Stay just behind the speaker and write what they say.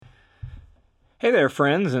Hey there,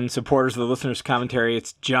 friends and supporters of the Listener's Commentary.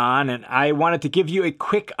 It's John, and I wanted to give you a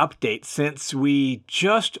quick update since we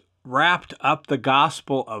just wrapped up the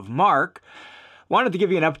Gospel of Mark. Wanted to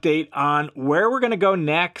give you an update on where we're going to go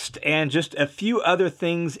next and just a few other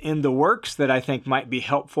things in the works that I think might be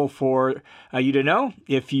helpful for you to know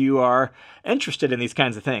if you are interested in these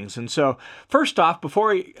kinds of things. And so first off, before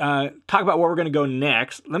we talk about where we're going to go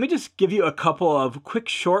next, let me just give you a couple of quick,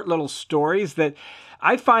 short little stories that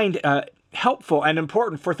I find helpful and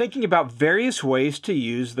important for thinking about various ways to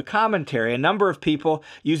use the commentary. A number of people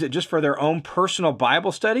use it just for their own personal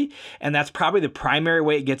Bible study, and that's probably the primary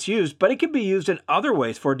way it gets used, but it can be used in other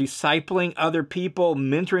ways for discipling other people,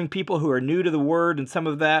 mentoring people who are new to the Word and some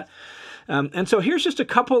of that. And so here's just a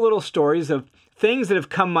couple little stories of things that have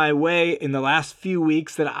come my way in the last few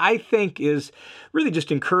weeks that I think is really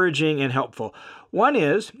just encouraging and helpful. One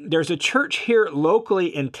is there's a church here locally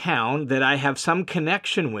in town that I have some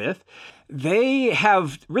connection with. They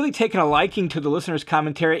have really taken a liking to the Listener's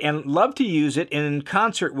Commentary and love to use it in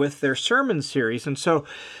concert with their sermon series. And so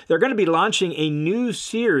they're going to be launching a new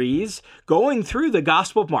series going through the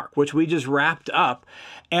Gospel of Mark, which we just wrapped up.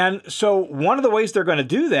 And so one of the ways they're going to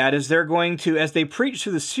do that is they're going to, as they preach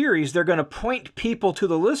through the series, they're going to point people to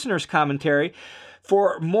the Listener's Commentary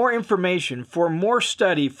for more information, for more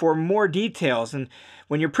study, for more details. And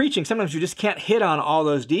when you're preaching, sometimes you just can't hit on all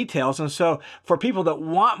those details. And so for people that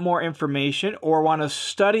want more information or want to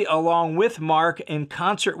study along with Mark in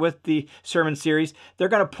concert with the sermon series, they're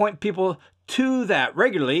going to point people to that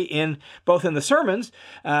regularly in both in the sermons.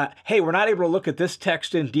 Hey, we're not able to look at this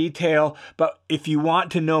text in detail, but if you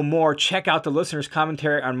want to know more, check out the Listener's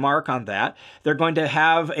Commentary on Mark on that. They're going to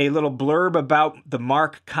have a little blurb about the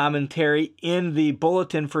Mark commentary in the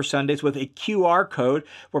bulletin for Sundays with a QR code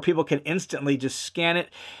where people can instantly just scan it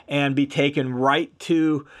and be taken right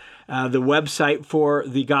to the website for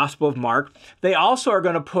the Gospel of Mark. They also are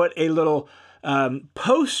going to put a little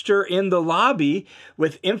poster in the lobby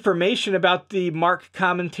with information about the Mark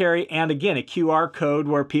commentary and, again, a QR code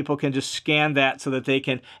where people can just scan that so that they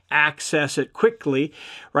can access it quickly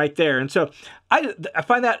right there. And so I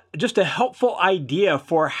find that just a helpful idea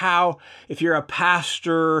for how, if you're a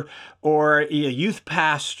pastor or a youth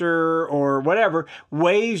pastor or whatever,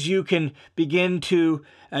 ways you can begin to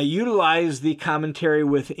utilize the commentary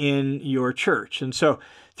within your church. And so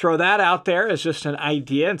throw that out there as just an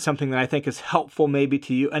idea and something that I think is helpful maybe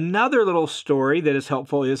to you. Another little story that is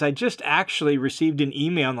helpful is I just actually received an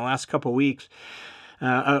email in the last couple of weeks.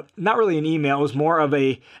 Not really an email, it was more of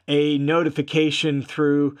a notification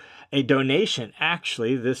through a donation.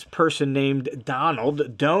 Actually, this person named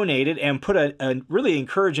Donald donated and put a really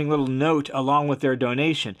encouraging little note along with their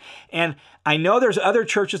donation. And I know there's other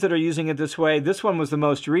churches that are using it this way. This one was the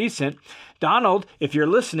most recent. Donald, if you're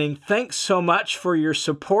listening, thanks so much for your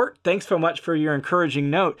support. Thanks so much for your encouraging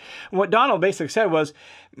note. And what Donald basically said was,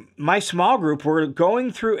 my small group, we're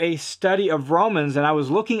going through a study of Romans, and I was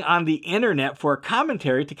looking on the internet for a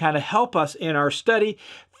commentary to kind of help us in our study,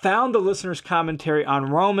 found the Listener's Commentary on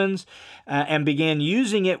Romans, and began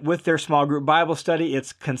using it with their small group Bible study.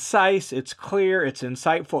 It's concise, it's clear, it's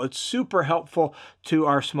insightful, it's super helpful to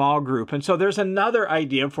our small group. And so there's another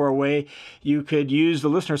idea for a way you could use the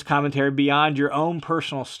Listener's Commentary beyond your own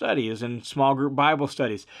personal studies and small group Bible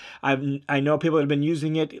studies. I know people that have been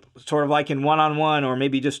using it sort of like in one-on-one, or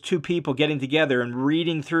maybe just two people getting together and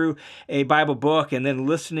reading through a Bible book and then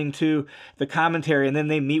listening to the commentary, and then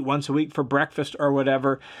they meet once a week for breakfast or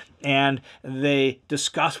whatever, and they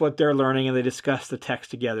discuss what they're learning and they discuss the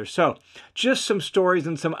text together. So just some stories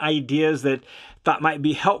and some ideas that thought might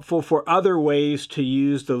be helpful for other ways to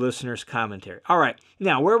use the Listener's Commentary. All right,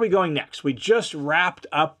 now where are we going next? We just wrapped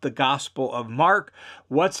up the Gospel of Mark.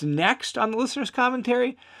 What's next on the Listener's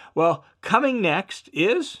Commentary? Well, coming next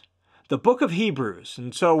is the book of Hebrews.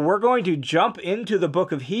 And so we're going to jump into the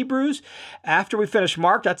book of Hebrews after we finish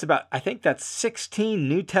Mark. I think that's 16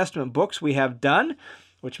 New Testament books we have done,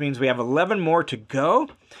 which means we have 11 more to go.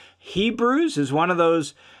 Hebrews is one of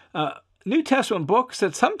those New Testament books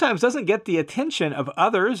that sometimes doesn't get the attention of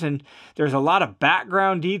others, and there's a lot of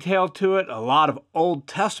background detail to it, a lot of Old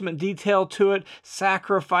Testament detail to it,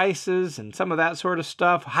 sacrifices and some of that sort of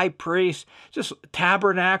stuff, high priest, just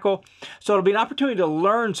tabernacle. So it'll be an opportunity to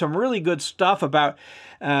learn some really good stuff about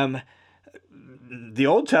the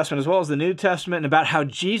Old Testament as well as the New Testament, and about how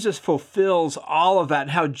Jesus fulfills all of that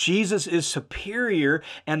and how Jesus is superior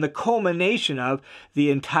and the culmination of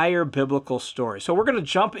the entire biblical story. So we're going to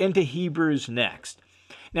jump into Hebrews next.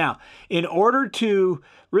 Now, in order to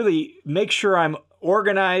really make sure I'm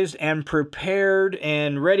organized and prepared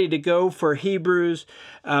and ready to go for Hebrews,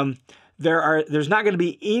 there's not going to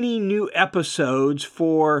be any new episodes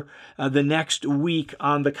for the next week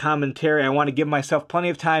on the commentary. I want to give myself plenty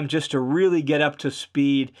of time just to really get up to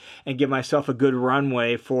speed and give myself a good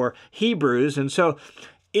runway for Hebrews. And so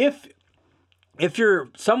if you're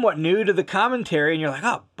somewhat new to the commentary and you're like,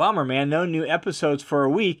 oh, bummer, man, no new episodes for a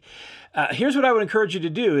week, here's what I would encourage you to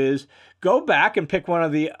do is go back and pick one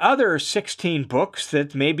of the other 16 books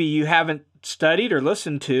that maybe you haven't studied or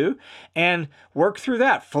listened to and work through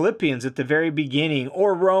that. Philippians at the very beginning,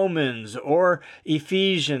 or Romans, or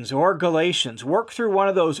Ephesians, or Galatians. Work through one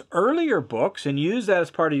of those earlier books and use that as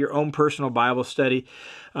part of your own personal Bible study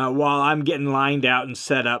while I'm getting lined out and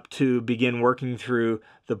set up to begin working through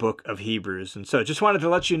the book of Hebrews. And so just wanted to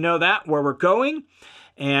let you know that, where we're going,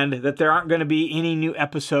 and that there aren't going to be any new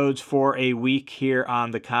episodes for a week here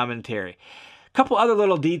on the commentary. A couple other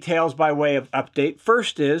little details by way of update.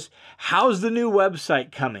 First is, how's the new website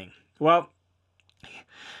coming? Well,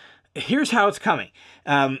 here's how it's coming.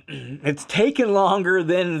 It's taken longer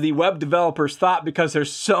than the web developers thought because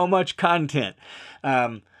there's so much content.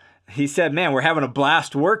 He said, man, we're having a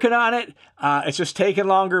blast working on it. It's just taking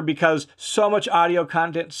longer because so much audio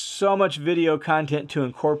content, so much video content to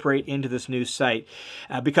incorporate into this new site.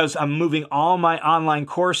 Because I'm moving all my online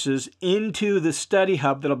courses into the study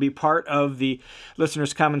hub that'll be part of the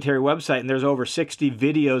Listener's Commentary website. And there's over 60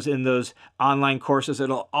 videos in those online courses.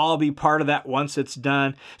 It'll all be part of that once it's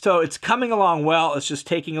done. So it's coming along well. It's just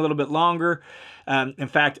taking a little bit longer. In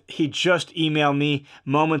fact, he just emailed me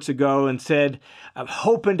moments ago and said, I'm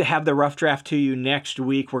hoping to have the rough draft to you next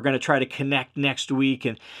week. We're going to try to connect next week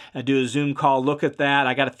and do a Zoom call, look at that.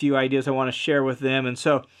 I got a few ideas I want to share with them. And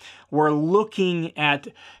so we're looking at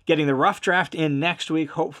getting the rough draft in next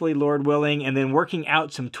week, hopefully, Lord willing, and then working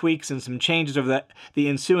out some tweaks and some changes over the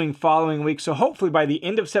ensuing following week. So hopefully by the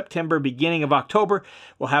end of September, beginning of October,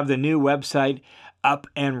 we'll have the new website up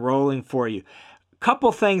and rolling for you.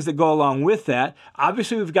 Couple things that go along with that.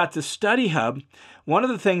 Obviously, we've got the Study Hub. One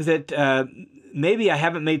of the things that maybe I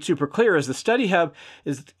haven't made super clear is the Study Hub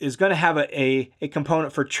is going to have a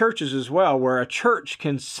component for churches as well, where a church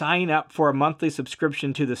can sign up for a monthly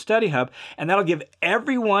subscription to the Study Hub, and that'll give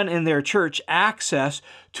everyone in their church access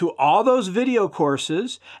to all those video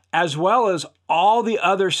courses, as well as all the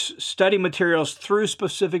other study materials through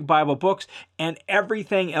specific Bible books and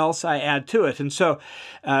everything else I add to it. And so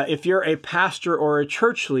if you're a pastor or a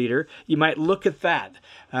church leader, you might look at that.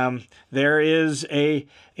 There is a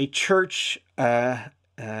church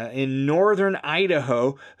in northern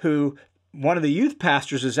Idaho who one of the youth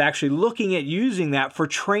pastors is actually looking at using that for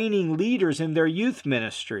training leaders in their youth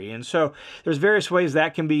ministry. And so there's various ways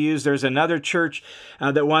that can be used. There's another church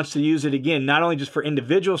that wants to use it again, not only just for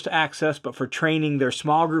individuals to access, but for training their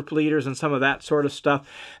small group leaders and some of that sort of stuff.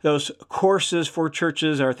 Those courses for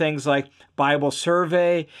churches are things like Bible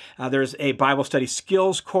survey. There's a Bible study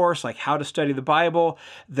skills course, like how to study the Bible.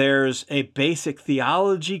 There's a basic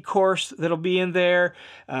theology course that'll be in there.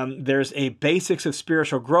 There's a basics of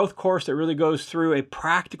spiritual growth course that really goes through a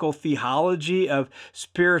practical theology of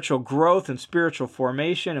spiritual growth and spiritual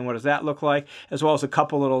formation and what does that look like, as well as a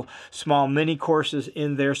couple little small mini courses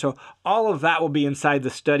in there. So all of that will be inside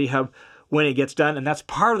the Study Hub when it gets done. And that's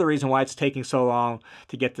part of the reason why it's taking so long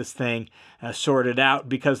to get this thing sorted out,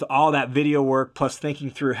 because all that video work plus thinking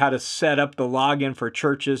through how to set up the login for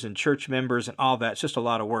churches and church members and all that, it's just a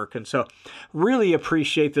lot of work. And so really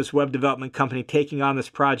appreciate this web development company taking on this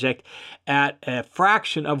project at a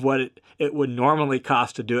fraction of what it would normally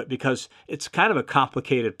cost to do it, because it's kind of a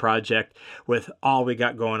complicated project with all we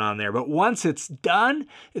got going on there. But once it's done,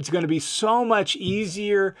 it's going to be so much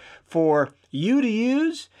easier for you to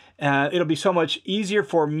use. It'll be so much easier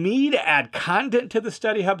for me to add content to the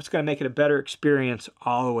Study Hub. It's going to make it a better experience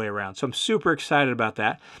all the way around. So I'm super excited about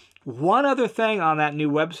that. One other thing on that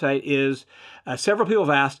new website is several people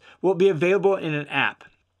have asked, will it be available in an app?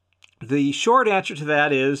 The short answer to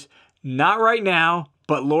that is not right now,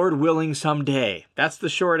 but Lord willing someday. That's the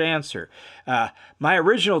short answer. My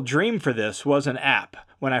original dream for this was an app.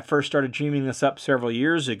 When I first started dreaming this up several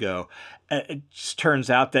years ago, it just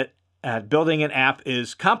turns out that building an app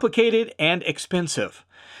is complicated and expensive.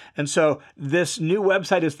 And so this new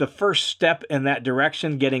website is the first step in that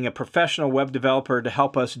direction, getting a professional web developer to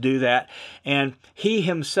help us do that. And he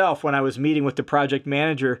himself, when I was meeting with the project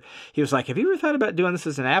manager, he was like, have you ever thought about doing this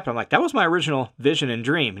as an app? I'm like, that was my original vision and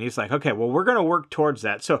dream. And he's like, okay, well, we're going to work towards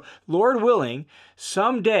that. So Lord willing,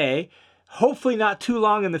 someday, hopefully not too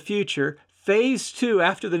long in the future, Phase 2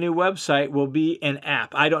 after the new website will be an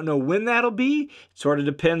app. I don't know when that'll be. It sort of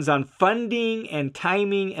depends on funding and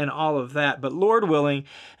timing and all of that. But Lord willing,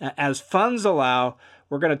 as funds allow,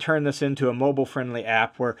 we're going to turn this into a mobile-friendly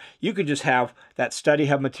app where you can just have that study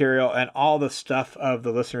hub material and all the stuff of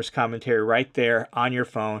the listener's commentary right there on your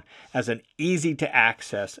phone as an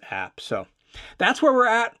easy-to-access app. So that's where we're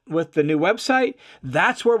at with the new website.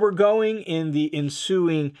 That's where we're going in the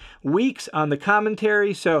ensuing weeks on the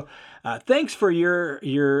commentary. So thanks for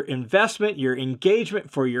your investment, your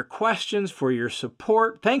engagement, for your questions, for your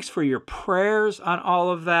support. Thanks for your prayers on all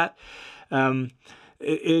of that.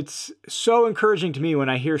 It's so encouraging to me when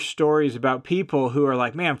I hear stories about people who are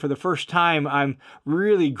like, man, for the first time, I'm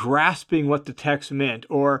really grasping what the text meant.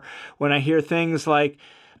 Or when I hear things like,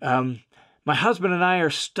 my husband and I are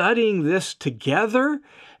studying this together,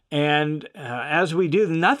 and as we do,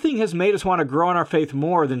 nothing has made us want to grow in our faith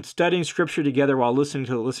more than studying Scripture together while listening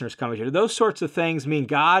to the listener's commentary. Those sorts of things mean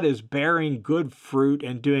God is bearing good fruit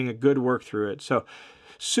and doing a good work through it. So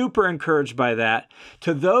super encouraged by that.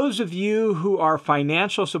 To those of you who are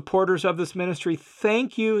financial supporters of this ministry,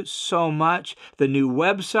 thank you so much. The new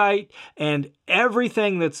website and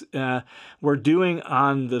everything that's we're doing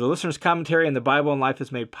on the listener's commentary and the Bible and Life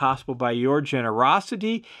is made possible by your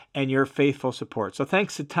generosity and your faithful support. So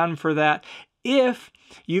thanks a ton for that. If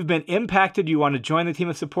you've been impacted, you want to join the team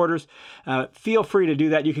of supporters, feel free to do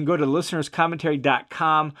that. You can go to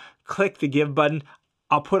listenerscommentary.com, click the Give button.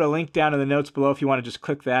 I'll put a link down in the notes below if you want to just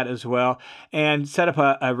click that as well, and set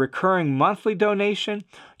up a recurring monthly donation.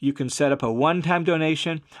 You can set up a one-time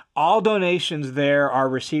donation. All donations there are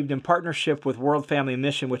received in partnership with World Family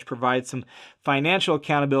Mission, which provides some financial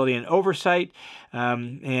accountability and oversight,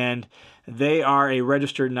 and they are a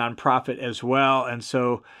registered nonprofit as well, and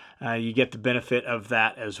so you get the benefit of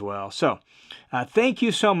that as well. So thank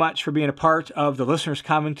you so much for being a part of the listener's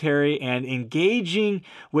commentary and engaging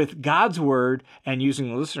with God's Word and using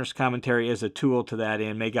the listener's commentary as a tool to that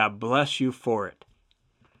end. May God bless you for it.